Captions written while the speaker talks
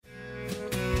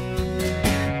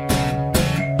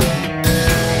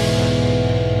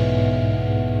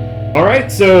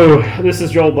So this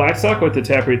is Joel Blackstock with the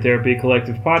Taproot Therapy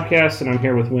Collective podcast, and I'm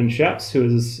here with Win Schepps, who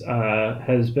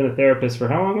has been a therapist for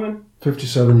how long, Win?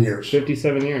 57 years.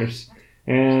 57 years.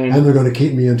 And they're going to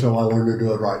keep me until I learn to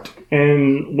do it right.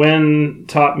 And Win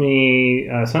taught me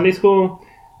Sunday school.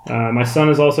 My son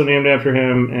is also named after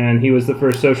him, and he was the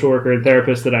first social worker and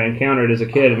therapist that I encountered as a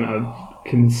kid, and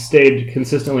I stayed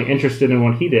consistently interested in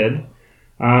what he did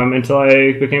until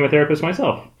I became a therapist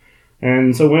myself.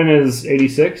 And so Win is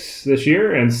 86 this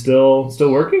year and still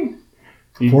working.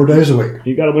 4 days a week.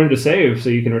 You got to learn to save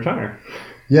so you can retire.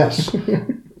 Yes.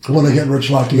 When I get rich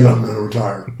like you, I'm going to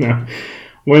retire. No.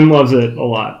 Win loves it a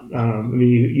lot.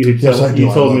 You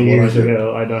told me years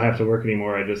ago I don't have to work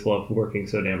anymore. I just love working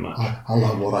so damn much. I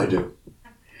love what I do.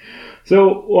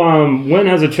 So Win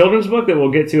has a children's book that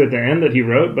we'll get to at the end that he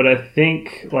wrote, but I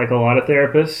think like a lot of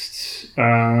therapists,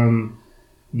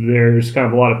 there's kind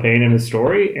of a lot of pain in his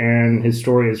story, and his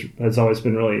story has always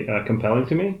been really compelling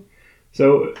to me.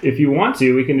 So if you want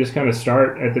to, we can just kind of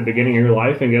start at the beginning of your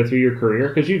life and go through your career,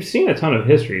 because you've seen a ton of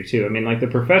history too. I mean, like the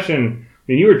profession,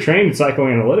 you were trained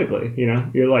psychoanalytically,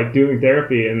 you're like doing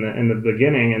therapy in the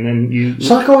beginning, and then you...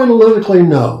 Psychoanalytically,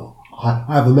 no.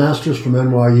 I have a master's from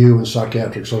NYU in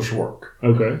psychiatric social work.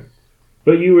 Okay.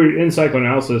 But you were in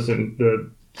psychoanalysis, and the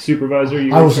supervisor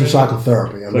you I was in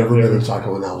psychotherapy. I've never been in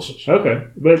psychoanalysis. Okay.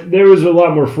 But there was a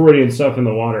lot more Freudian stuff in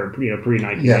the water,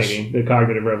 pre-1980. Yes. The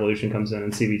cognitive revolution comes in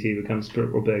and CBT becomes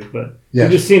real big. But yes.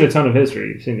 You've just seen a ton of history.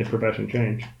 You've seen the profession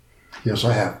change. Yes,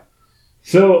 I have.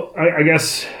 So I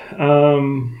guess,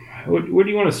 where do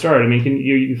you want to start? I mean, can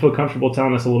you feel comfortable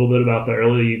telling us a little bit about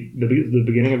the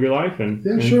beginning of your life?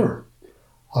 Sure.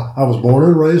 I was born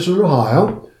and raised in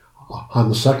Ohio. I'm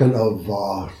the second of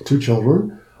two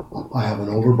children. I have an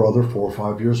older brother, 4 or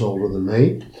 5 years older than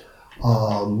me.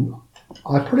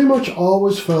 I pretty much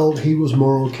always felt he was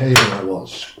more okay than I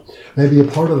was. Maybe a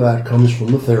part of that comes from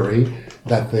the theory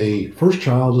that the first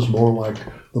child is more like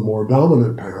the more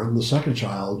dominant parent, and the second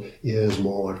child is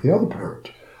more like the other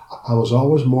parent. I was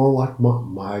always more like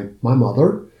my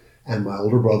mother, and my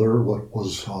older brother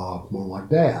was more like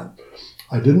Dad.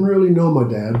 I didn't really know my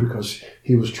dad because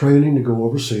he was training to go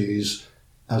overseas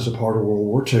as a part of World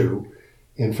War II.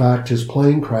 In fact, his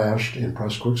plane crashed in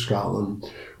Prestwick, Scotland,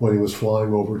 when he was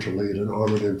flying over to lead an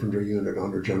armored infantry unit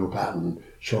under General Patton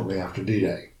shortly after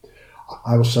D-Day.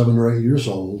 I was 7 or 8 years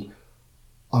old.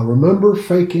 I remember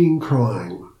faking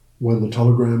crying when the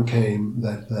telegram came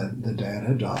that Dad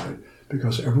had died,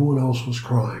 because everyone else was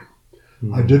crying.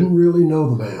 Mm-hmm. I didn't really know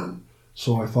the man,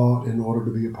 so I thought in order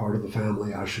to be a part of the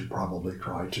family, I should probably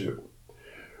cry too.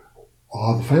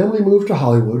 The family moved to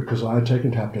Hollywood because I had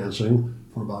taken tap dancing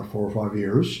for about 4 or 5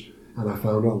 years, and I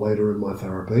found out later in my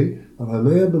therapy that I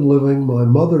may have been living my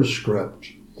mother's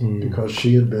script because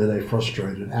she had been a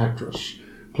frustrated actress.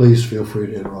 Please feel free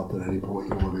to interrupt at any point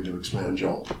you want me to expand,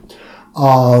 Joel.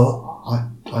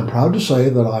 I'm proud to say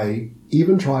that I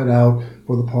even tried out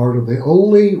for the part of the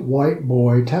only white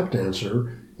boy tap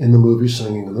dancer in the movie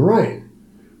Singing in the Rain.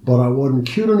 But I wasn't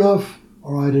cute enough,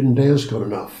 or I didn't dance good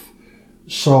enough.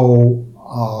 So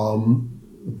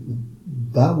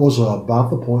that was about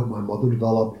the point my mother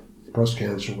developed breast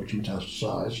cancer, which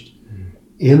metastasized.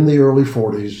 In the early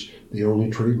 40s, the only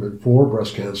treatment for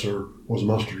breast cancer was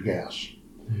mustard gas.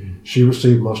 She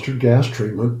received mustard gas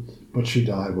treatment, but she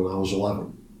died when I was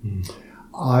 11.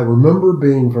 I remember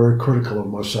being very critical of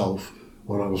myself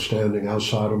when I was standing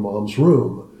outside of Mom's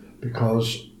room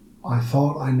because I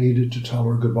thought I needed to tell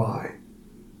her goodbye.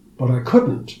 But I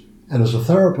couldn't. And as a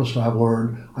therapist, I've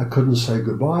learned I couldn't say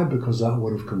goodbye because that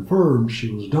would have confirmed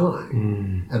she was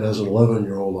dying. And as an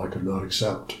 11-year-old, I could not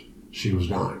accept she was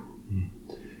dying.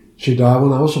 She died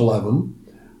when I was 11.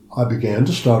 I began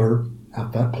to stutter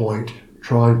at that point,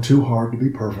 trying too hard to be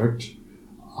perfect.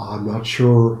 I'm not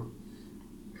sure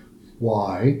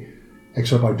why,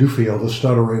 except I do feel the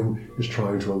stuttering is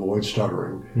trying to avoid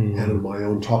stuttering. And in my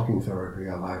own talking therapy,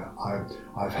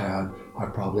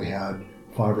 I've probably had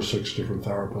 5 or 6 different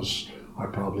therapists. I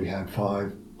probably had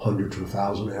 500 to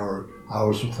 1,000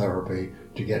 hours of therapy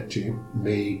to get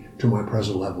me to my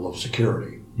present level of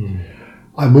security.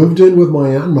 I moved in with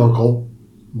my aunt and uncle.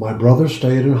 My brother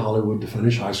stayed in Hollywood to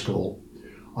finish high school.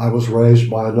 I was raised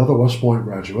by another West Point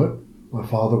graduate. My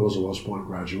father was a West Point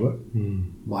graduate.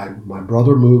 My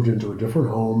brother moved into a different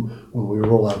home when we were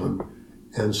 11.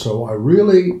 And so I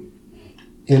really,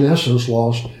 in essence,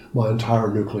 lost my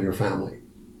entire nuclear family.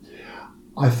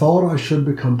 I thought I should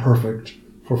become perfect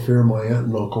for fear my aunt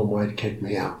and uncle might kick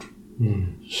me out.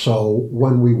 So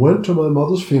when we went to my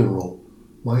mother's funeral,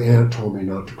 my aunt told me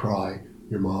not to cry.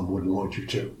 Your mom wouldn't want you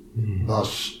to.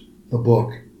 Thus, the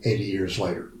book 80 years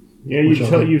later. Yeah,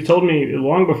 you've told me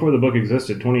long before the book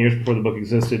existed, 20 years before the book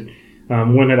existed,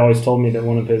 Win had always told me that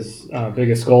one of his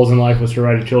biggest goals in life was to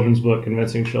write a children's book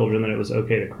convincing children that it was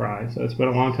okay to cry. So it's been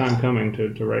a long time coming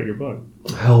to write your book.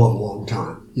 A hell of a long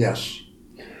time, yes.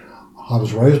 I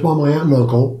was raised by my aunt and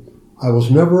uncle. I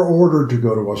was never ordered to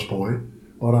go to West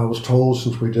Point, but I was told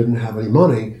since we didn't have any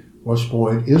money, West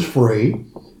Point is free.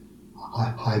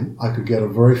 I could get a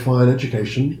very fine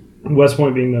education. West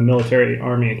Point being the military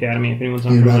Army Academy, if anyone's the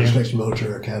United States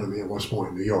Military Academy at West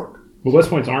Point, New York. But West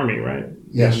Point's Army, right?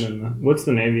 Yes. And then what's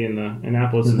the Navy in the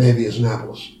Annapolis? The Navy is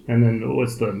Annapolis. And then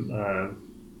what's the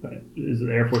is it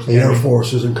the Air Force Academy? Academy? The Air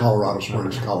Force is in Colorado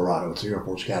Springs, Colorado. It's the Air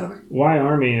Force Academy. Why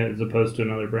Army as opposed to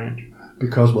another branch?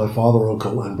 Because my father,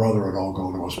 uncle, and brother had all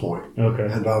gone to West Point.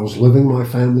 Okay. And I was living my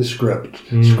family script,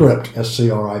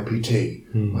 S-C-R-I-P-T.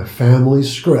 My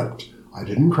family's script. I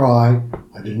didn't cry.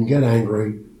 I didn't get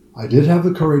angry. I did have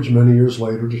the courage many years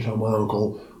later to tell my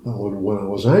uncle that when I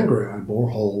was angry, I bore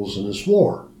holes in his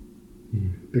floor.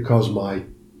 Because my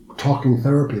talking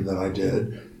therapy that I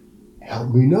did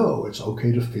helped me know it's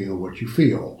okay to feel what you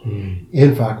feel.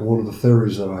 In fact, one of the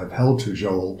theories that I've held to,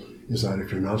 Joel, is that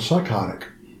if you're not psychotic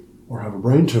or have a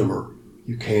brain tumor,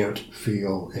 you can't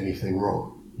feel anything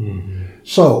wrong.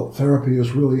 So therapy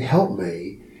has really helped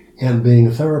me. And being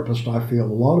a therapist, I feel a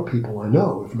lot of people I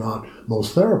know, if not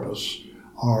most therapists,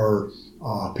 are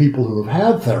people who have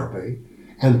had therapy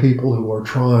and people who are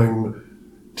trying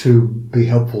to be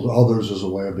helpful to others as a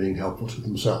way of being helpful to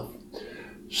themselves.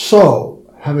 So,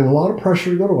 having a lot of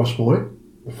pressure to go to West Point,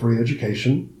 a free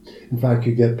education. In fact,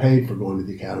 you get paid for going to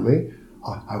the academy.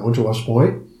 I went to West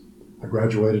Point. I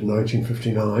graduated in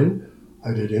 1959.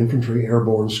 I did infantry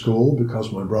airborne school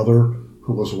because my brother,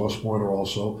 who was a West Pointer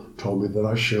also, told me that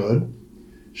I should.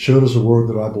 Should is a word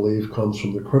that I believe comes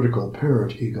from the critical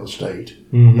parent ego state,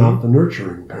 not the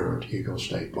nurturing parent ego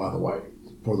state, by the way,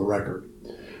 for the record.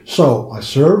 So I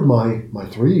served my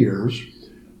 3 years.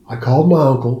 I called my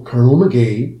uncle, Colonel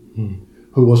McGee,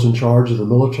 who was in charge of the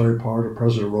military part of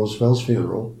President Roosevelt's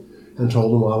funeral, and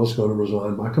told him I was going to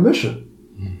resign my commission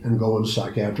and go into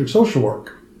psychiatric social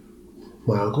work.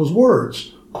 My uncle's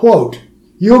words, quote,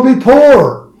 "You'll be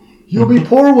poor. You'll be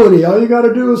poor, Winnie. All you got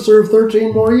to do is serve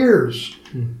 13 more years."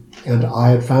 And I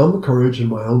had found the courage in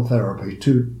my own therapy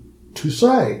to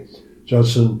say,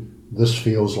 Judson, this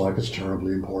feels like it's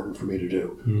terribly important for me to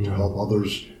do, to help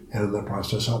others and in that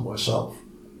process help myself.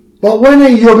 But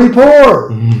Winnie, you'll be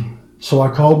poor. So I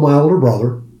called my older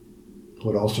brother,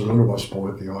 who had also gone to West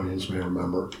Point, the audience may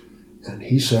remember, and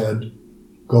he said,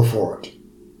 go for it.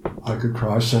 I could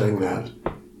cry saying that.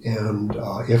 And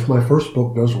if my first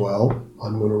book does well,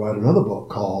 I'm going to write another book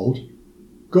called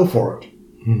Go For It,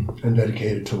 and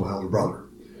dedicate it to my older brother.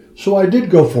 So I did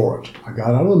go for it. I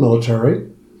got out of the military.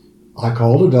 I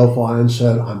called Adelphi and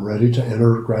said, I'm ready to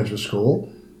enter graduate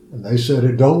school. And they said,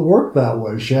 it don't work that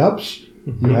way, Schepps.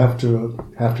 You have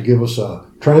to give us a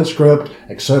transcript,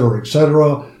 et cetera, et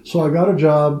cetera. So I got a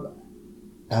job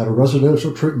at a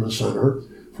residential treatment center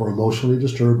for emotionally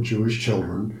disturbed Jewish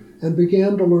children and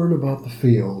began to learn about the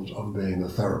field of being a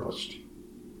therapist.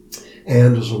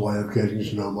 And as a way of getting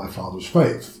to know my father's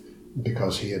faith,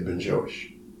 because he had been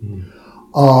Jewish.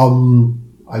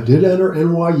 I did enter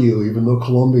NYU, even though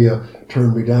Columbia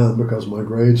turned me down because my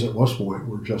grades at West Point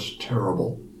were just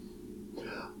terrible.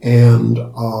 And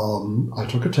I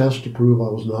took a test to prove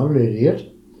I was not an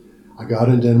idiot. I got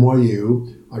into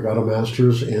NYU. I got a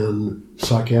master's in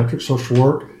psychiatric social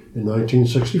work in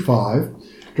 1965,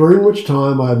 during which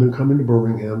time I had been coming to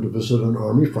Birmingham to visit an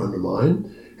Army friend of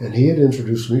mine, and he had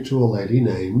introduced me to a lady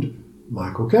named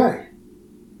Michael Kay.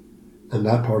 And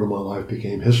that part of my life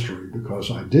became history because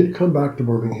I did come back to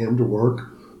Birmingham to work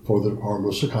for the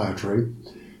Department of Psychiatry,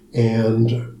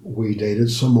 and we dated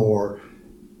some more.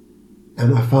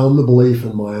 And I found the belief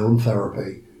in my own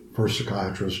therapy, first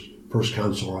psychiatrist, first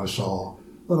counselor I saw,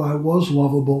 that I was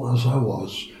lovable as I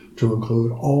was, to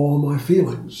include all my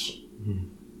feelings.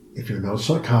 If you're not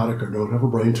psychotic or don't have a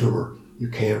brain tumor, you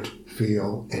can't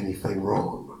feel anything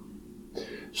wrong.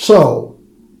 So,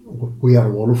 we had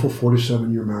a wonderful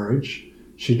 47-year marriage.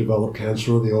 She developed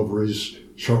cancer of the ovaries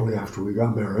shortly after we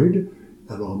got married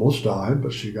and almost died,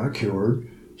 but she got cured.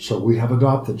 So we have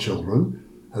adopted children,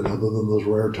 and other than those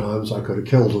rare times I could have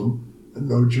killed them, and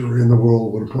no jury in the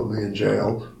world would have put me in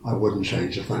jail, I wouldn't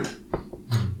change a thing.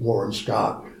 Laura and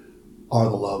Scott are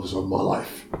the loves of my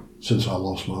life since I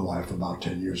lost my wife about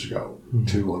 10 years ago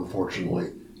to,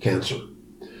 unfortunately, cancer.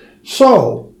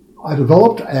 So I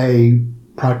developed a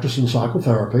practice in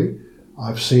psychotherapy.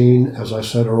 I've seen, as I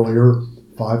said earlier,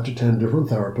 5 to 10 different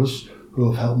therapists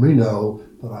who have helped me know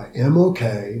that I am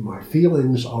okay, my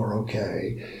feelings are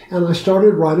okay, and I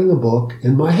started writing a book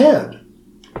in my head.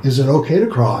 Is it okay to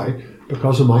cry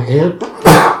because of my aunt?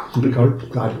 Because,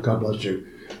 God bless you.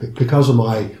 Because of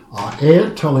my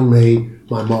aunt telling me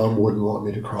my mom wouldn't want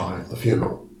me to cry at the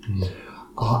funeral.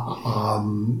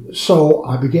 So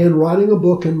I began writing a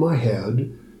book in my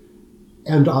head,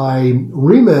 and I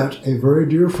re-met a very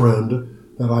dear friend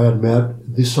that I had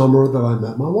met the summer that I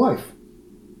met my wife,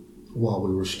 while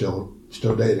we were still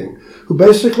dating, who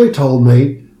basically told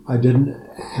me I didn't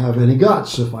have any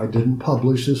guts if I didn't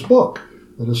publish this book,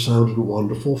 that it sounded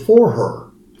wonderful for her.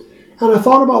 And I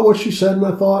thought about what she said, and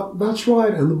I thought, that's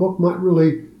right, and the book might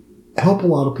really help a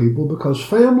lot of people, because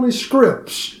family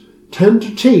scripts tend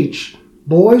to teach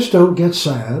boys don't get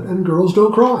sad and girls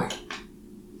don't cry.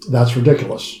 That's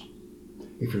ridiculous.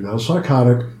 If you're not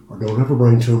psychotic or don't have a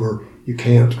brain tumor, you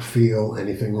can't feel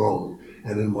anything wrong.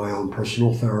 And in my own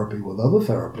personal therapy with other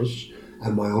therapists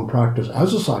and my own practice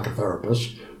as a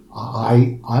psychotherapist,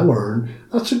 I learned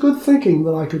that's a good thinking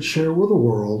that I could share with the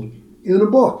world in a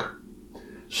book.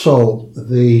 So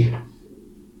the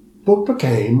book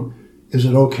became Is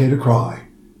It Okay to Cry?,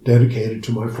 dedicated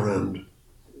to my friend,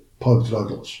 Pugs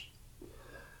Douglas.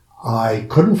 I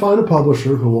couldn't find a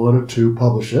publisher who wanted to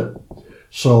publish it,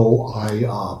 so I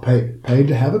paid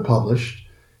to have it published,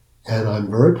 and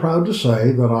I'm very proud to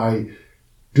say that I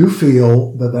do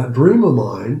feel that that dream of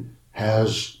mine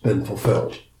has been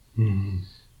fulfilled. Mm-hmm.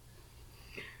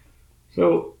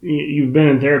 So you've been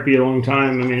in therapy a long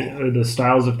time. I mean, are the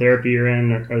styles of therapy you're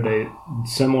in, are they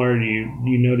similar? Do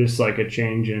you notice like a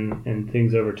change in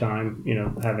things over time,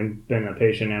 having been a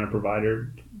patient and a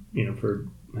provider, for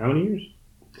how many years?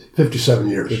 57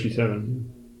 years.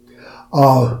 57.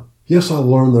 Yes, I've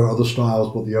learned there are other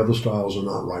styles, but the other styles are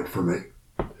not right for me.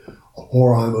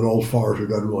 Or I'm an old fart who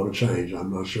doesn't want to change.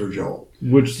 I'm not sure, Joel.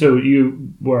 So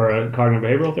you were a cognitive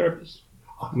behavioral therapist,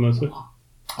 mostly?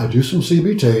 I do some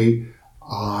CBT.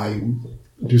 I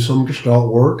do some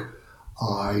Gestalt work.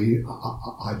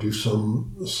 I do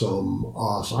some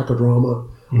psychodrama.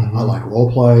 Mm-hmm. I like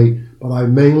role play, but I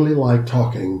mainly like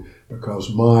talking,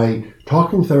 because my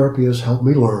talking therapy has helped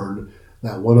me learn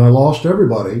that when I lost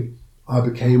everybody, I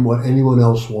became what anyone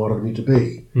else wanted me to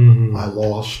be. Mm-hmm. I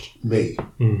lost me.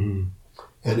 Mm-hmm.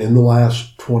 And in the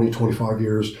last 20, 25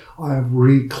 years, I have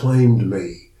reclaimed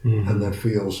me. Mm-hmm. And that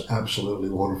feels absolutely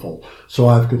wonderful. So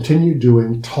I've continued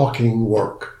doing talking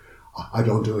work. I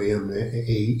don't do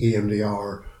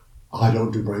EMDR. I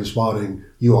don't do brain spotting.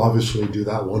 You obviously do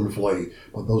that wonderfully,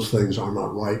 but those things are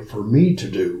not right for me to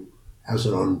do as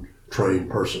an untrained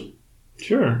person.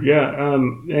 Sure, yeah.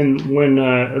 And when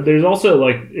there's also,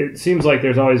 it seems like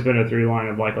there's always been a through line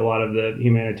of, a lot of the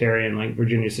humanitarian,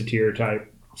 Virginia Satir type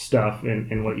stuff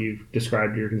in what you've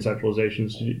described your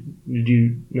conceptualizations. Did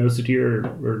you know Satir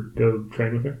or go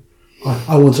train with her?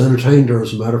 I once entertained her,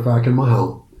 as a matter of fact, in my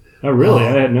home. Oh, really?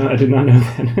 I did not know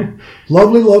that.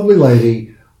 Lovely, lovely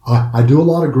lady. I do a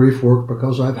lot of grief work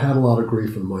because I've had a lot of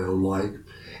grief in my own life.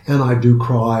 And I do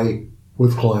cry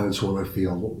with clients when I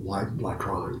feel like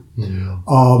crying. Yeah.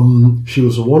 She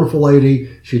was a wonderful lady.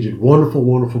 She did wonderful,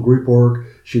 wonderful grief work.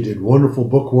 She did wonderful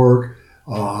book work.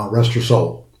 Rest her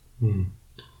soul. Mm.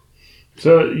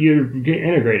 So you're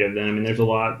integrative then. I mean, there's a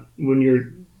lot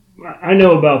I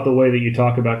know about the way that you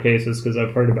talk about cases because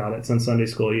I've heard about it since Sunday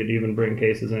school. You'd even bring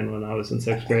cases in when I was in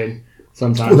 6th grade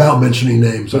sometimes. Without mentioning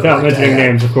names. Without mentioning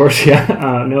names, of course, yeah.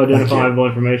 No identifiable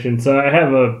information. So I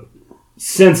have a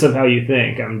sense of how you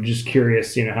think. I'm just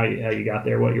curious, how you got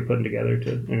there, what you're putting together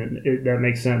and that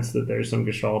makes sense that there's some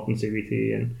Gestalt and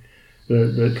CBT and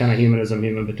the kind of humanism,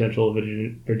 human potential of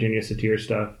Virginia Satir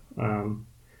stuff.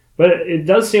 But it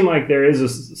does seem like there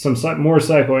is some more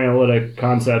psychoanalytic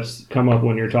concepts come up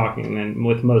when you're talking than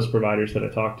with most providers that I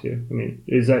talk to. I mean,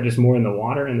 is that just more in the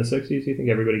water in the 60s? You think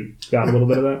everybody got a little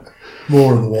bit of that?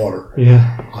 More in the water.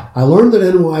 Yeah. I learned at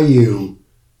NYU,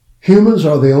 humans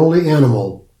are the only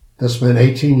animal that spent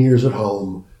 18 years at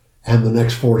home and the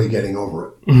next 40 getting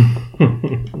over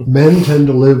it. Men tend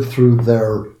to live through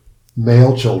their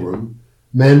male children.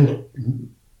 Men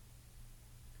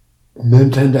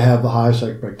tend to have the highest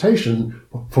expectation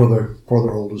for their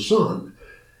oldest son.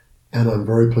 And I'm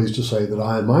very pleased to say that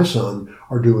I and my son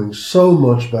are doing so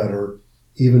much better,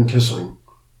 even kissing,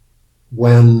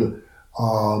 when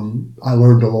I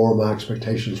learned to lower my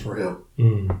expectations for him.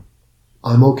 Mm.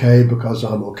 I'm okay because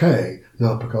I'm okay,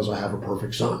 not because I have a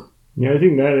perfect son. Yeah, I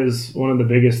think that is one of the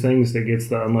biggest things that gets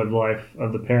the unlived life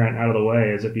of the parent out of the way,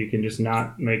 is if you can just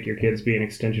not make your kids be an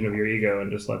extension of your ego and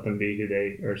just let them be who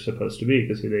they are supposed to be,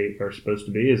 because who they are supposed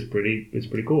to be is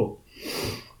pretty cool.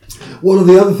 One of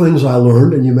the other things I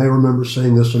learned, and you may remember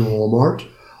seeing this in Walmart,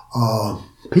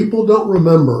 People don't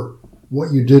remember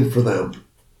what you did for them.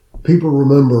 People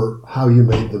remember how you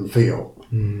made them feel.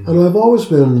 And I've always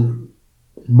been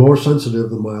more sensitive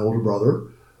than my older brother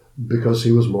because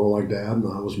he was more like Dad and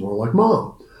I was more like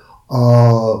Mom.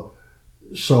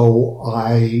 So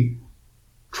I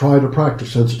try to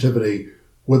practice sensitivity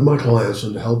with my clients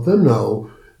and to help them know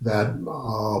that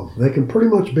they can pretty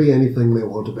much be anything they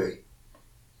want to be.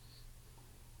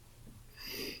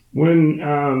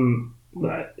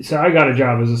 So I got a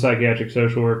job as a psychiatric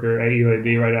social worker at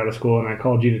UAB right out of school, and I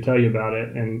called you to tell you about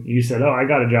it, and you said, I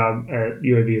got a job at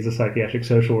UAB as a psychiatric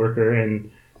social worker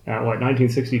in,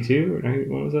 1962? Or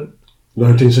what was it?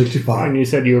 1965. And you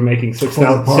said you were making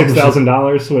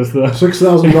 $6,000 was the...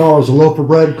 $6,000. A loaf of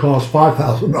bread cost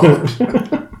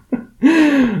 $5,000.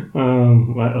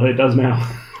 Well, it does now.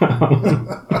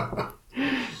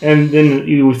 And then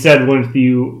you said when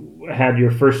you had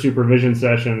your first supervision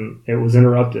session, it was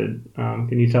interrupted.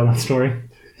 Can you tell that story?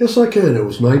 Yes, I can. It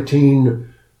was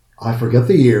I forget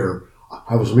the year.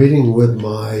 I was meeting with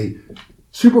my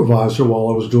supervisor while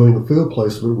I was doing a field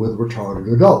placement with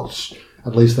retarded adults.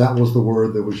 At least that was the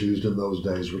word that was used in those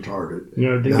days, retarded.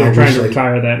 I think they're trying to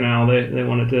retire that now. They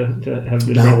wanted to have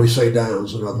the... Now we say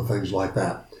Downs and other things like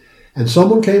that. And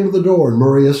someone came to the door, and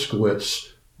Murray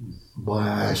Iskowitz,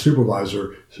 my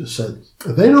supervisor, said,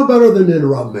 they know better than to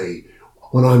interrupt me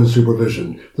when I'm in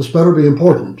supervision. This better be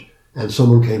important. And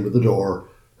someone came to the door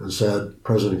and said,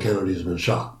 President Kennedy has been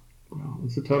shot. Wow,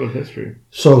 it's a total history.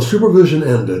 So supervision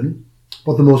ended,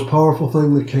 but the most powerful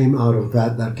thing that came out of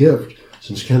that gift,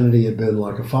 since Kennedy had been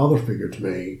like a father figure to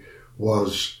me,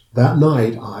 was that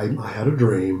night I had a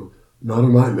dream, not a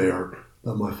nightmare,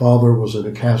 that my father was in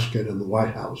a casket in the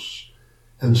White House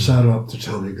and sat up to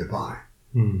tell me goodbye.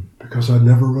 Because I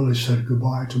never really said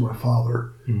goodbye to my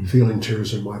father, feeling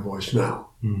tears in my voice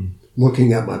now.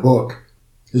 Looking at my book,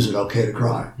 is it okay to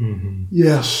cry?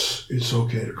 Yes, it's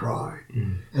okay to cry.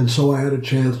 And so I had a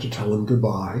chance to tell him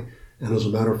goodbye. And as a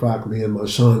matter of fact, me and my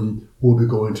son will be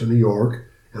going to New York,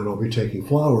 and I'll be taking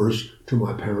flowers to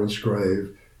my parents'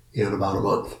 grave in about a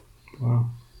month. Wow.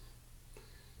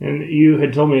 And you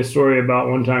had told me a story about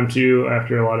one time, too,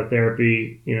 after a lot of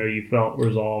therapy, you felt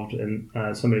resolved, and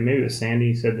somebody, maybe it was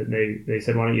Sandy, said that they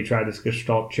said, why don't you try this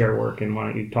Gestalt chair work, and why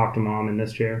don't you talk to Mom in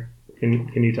this chair?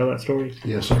 Can you tell that story?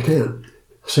 Yes, I can.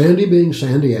 Sandy being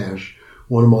Sandy Ash,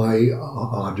 one of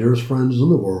my dearest friends in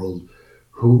the world,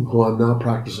 who I'm now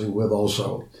practicing with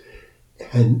also.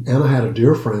 And I had a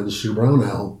dear friend, Sue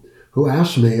Brownell, who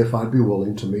asked me if I'd be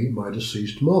willing to meet my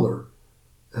deceased mother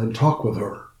and talk with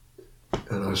her.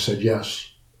 And I said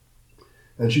yes.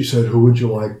 And she said, who would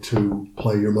you like to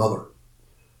play your mother?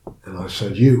 And I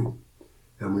said, you.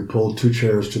 And we pulled 2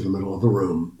 chairs to the middle of the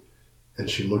room. And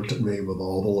she looked at me with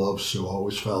all the love Sue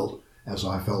always felt, as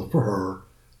I felt for her,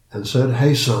 and said,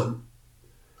 hey, son.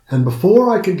 And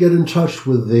before I could get in touch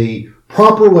with the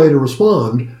proper way to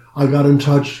respond, I got in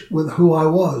touch with who I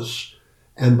was.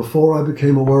 And before I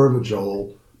became aware of it,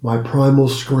 Joel, my primal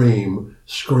screamed,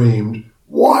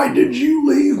 why did you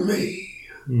leave me?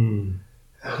 And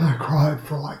I cried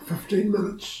for like 15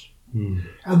 minutes. And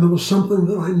there was something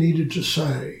that I needed to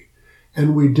say.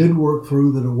 And we did work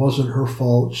through that it wasn't her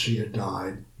fault she had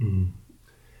died. And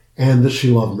that she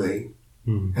loved me.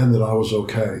 And that I was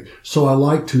okay. So I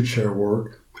like 2-chair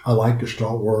work. I like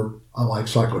Gestalt work. I like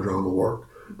psychodrama work.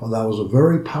 But that was a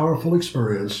very powerful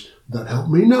experience that helped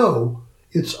me know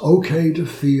it's okay to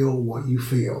feel what you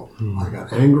feel. I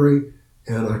got angry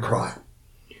and I cried.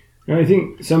 I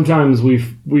think sometimes we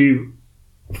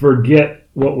forget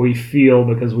what we feel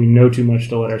because we know too much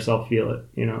to let ourselves feel it.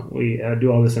 We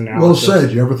do all this analysis. Well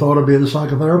said. You ever thought of being a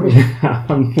psychotherapist?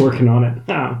 I'm working on it.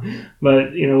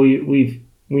 But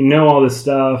we know all this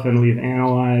stuff, and we've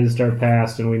analyzed our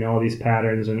past, and we know all these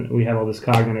patterns, and we have all this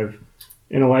cognitive,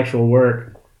 intellectual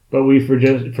work. But we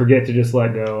forget to just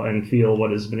let go and feel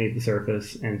what is beneath the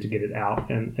surface and to get it out.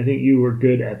 And I think you were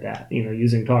good at that,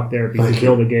 using talk therapy to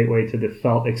build a gateway to the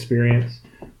felt experience,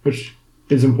 which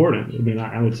is important. I mean,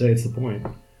 I would say it's the point.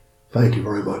 Thank you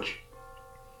very much.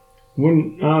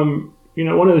 When,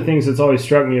 one of the things that's always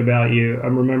struck me about you,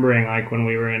 I'm remembering like when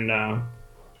we were in,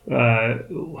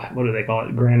 what do they call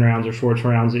it? Grand rounds or Schwartz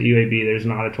rounds at UAB. There's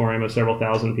an auditorium of several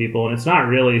thousand people, and it's not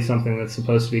really something that's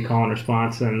supposed to be call and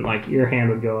response. And like your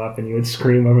hand would go up, and you would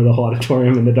scream over the whole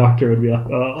auditorium, and the doctor would be like,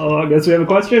 "Oh, I guess we have a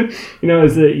question."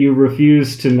 Is that you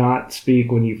refuse to not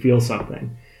speak when you feel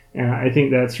something, and I think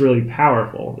that's really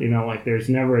powerful. Like there's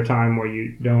never a time where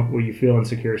you feel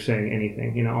insecure saying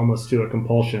anything. Almost to a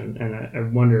compulsion, and I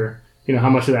wonder. How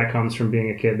much of that comes from being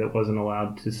a kid that wasn't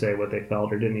allowed to say what they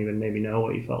felt or didn't even maybe know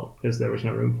what you felt because there was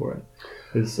no room for it.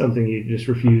 It's something you just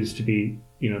refuse to be,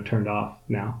 turned off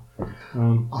now.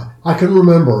 I can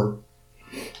remember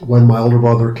when my older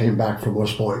brother came back from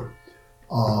West Point.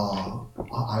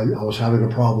 I was having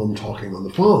a problem talking on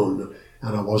the phone,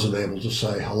 and I wasn't able to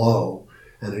say hello,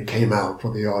 and it came out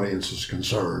for the audience's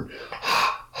concern.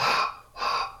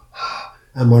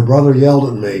 And my brother yelled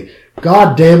at me,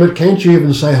 "God damn it, can't you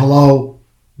even say hello?"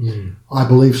 Mm-hmm. I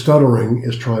believe stuttering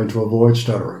is trying to avoid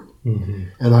stuttering. Mm-hmm.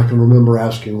 And I can remember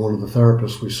asking one of the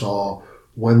therapists we saw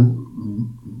when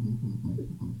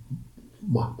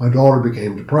my daughter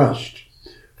became depressed,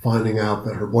 finding out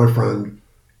that her boyfriend,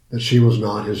 that she was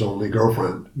not his only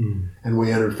girlfriend. Mm-hmm. And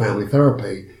we entered family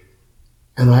therapy.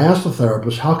 And I asked the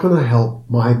therapist, how can I help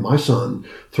my son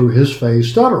through his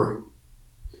phase stuttering?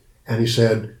 And he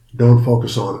said, don't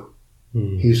focus on it.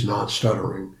 Mm-hmm. He's not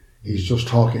stuttering. He's just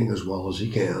talking as well as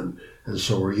he can, and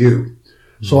so are you.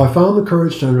 Mm-hmm. So I found the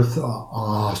courage to enter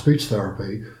speech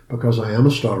therapy because I am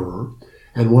a stutterer.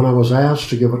 And when I was asked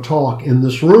to give a talk in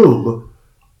this room,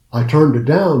 I turned it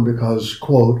down because,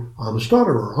 quote, I'm a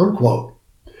stutterer, unquote.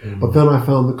 Mm-hmm. But then I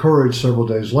found the courage several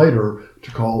days later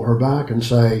to call her back and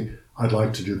say, I'd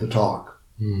like to do the talk.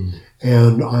 Mm-hmm.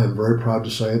 And I am very proud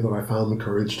to say that I found the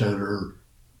courage to enter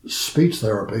speech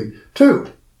therapy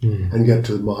too, and get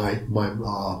to my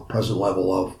present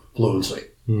level of fluency.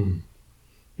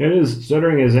 It is,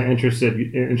 stuttering is an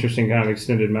interesting kind of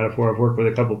extended metaphor. I've worked with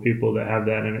a couple people that have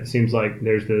that, and it seems like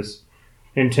there's this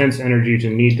intense energy to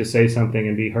need to say something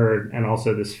and be heard, and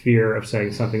also this fear of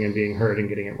saying something and being heard and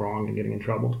getting it wrong and getting in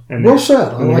trouble. And well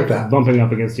said. I like that. Bumping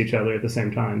up against each other at the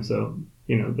same time, so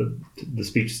the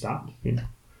speech stops.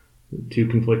 Two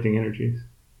conflicting energies.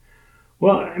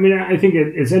 Well, I mean, I think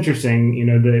it's interesting,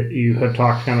 that you have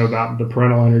talked kind of about the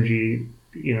parental energy,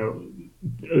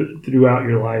 throughout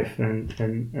your life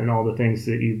and all the things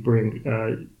that you bring,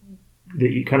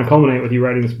 that you kind of culminate with you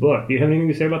writing this book. Do you have anything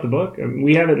to say about the book? I mean,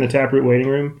 we have it in the Taproot waiting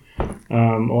room.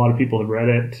 A lot of people have read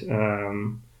it.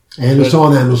 And it's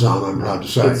on Amazon, I'm proud to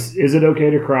say. Is It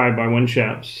Okay to Cry by Win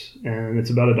Schepps, and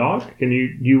it's about a dog. Can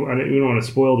you I don't want to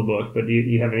spoil the book, but do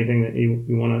you have anything that you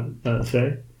want to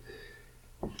say?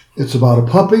 It's about a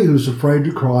puppy who's afraid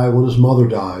to cry when his mother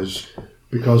dies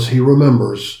because he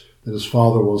remembers that his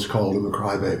father once called him a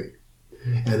crybaby.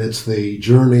 And it's the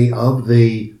journey of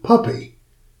the puppy,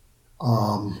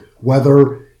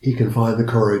 whether he can find the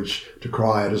courage to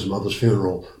cry at his mother's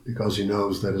funeral because he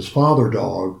knows that his father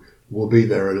dog will be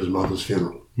there at his mother's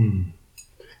funeral. And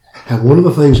one of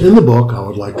the things in the book I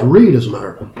would like to read, as a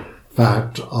matter of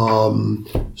fact,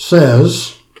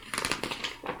 says,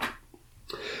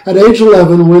 at age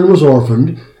 11, Win was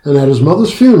orphaned, and at his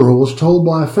mother's funeral was told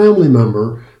by a family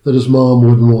member that his mom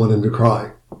wouldn't want him to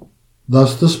cry.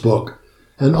 Thus this book,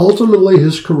 and ultimately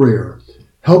his career,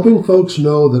 helping folks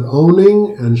know that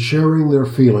owning and sharing their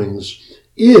feelings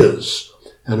is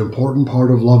an important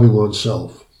part of loving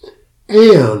oneself.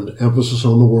 And, emphasis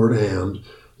on the word and,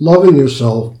 loving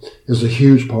yourself is a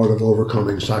huge part of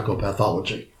overcoming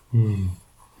psychopathology.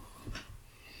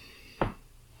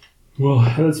 Well,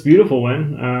 that's beautiful,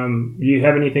 Win. Do you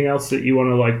have anything else that you want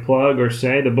to plug or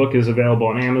say? The book is available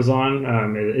on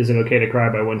Amazon. Is It Okay to Cry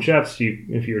by Win Schepps?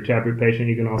 If you're a Taproot patient,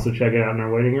 you can also check it out in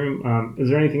our waiting room. Is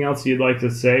there anything else you'd like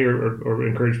to say or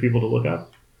encourage people to look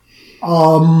up?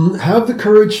 Have the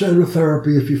courage to enter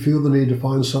therapy if you feel the need to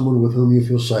find someone with whom you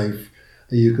feel safe,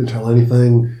 that you can tell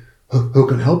anything, who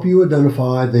can help you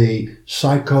identify the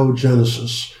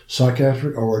psychogenesis,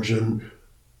 psychiatric origin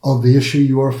of the issue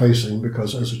you are facing,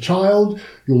 because as a child,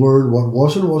 you learned what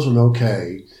was and wasn't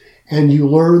okay, and you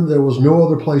learned there was no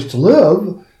other place to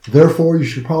live, therefore you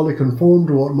should probably conform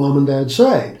to what mom and dad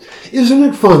say. Isn't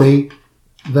it funny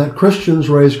that Christians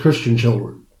raise Christian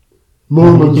children,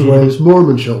 Mormons raise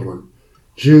Mormon children,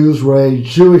 Jews raise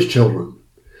Jewish children?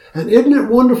 And isn't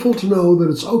it wonderful to know that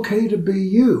it's okay to be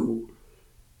you?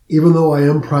 Even though I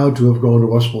am proud to have gone to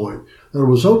West Point, that it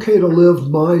was okay to live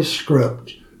my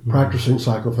script, practicing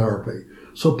psychotherapy.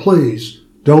 So please,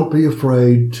 don't be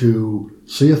afraid to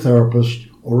see a therapist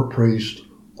or a priest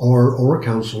or a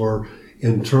counselor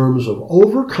in terms of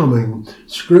overcoming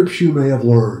scripts you may have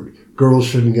learned. Girls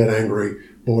shouldn't get angry,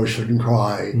 boys shouldn't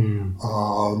cry,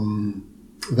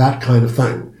 that kind of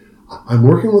thing. I'm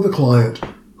working with a client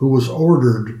who was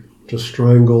ordered to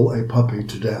strangle a puppy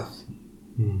to death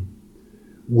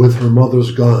with her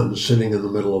mother's gun sitting in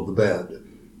the middle of the bed,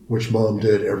 which mom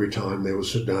did every time they would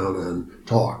sit down and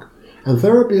talk. And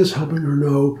therapy is helping her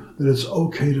know that it's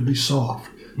okay to be soft.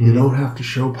 You don't have to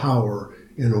show power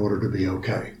in order to be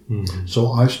okay.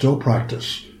 So I still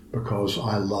practice because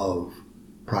I love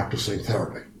practicing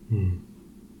therapy.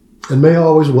 And may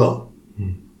always will.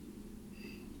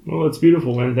 Well, it's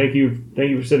beautiful, Win. Thank you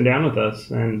for sitting down with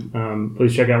us. And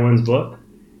please check out Win's book.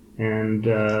 And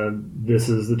this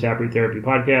is the Taproot Therapy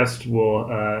Podcast. We'll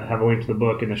have a link to the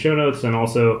book in the show notes and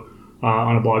also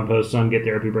on a blog post on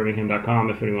gettherapybirmingham.com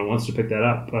if anyone wants to pick that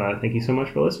up. Thank you so much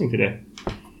for listening today.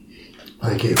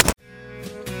 Thank you.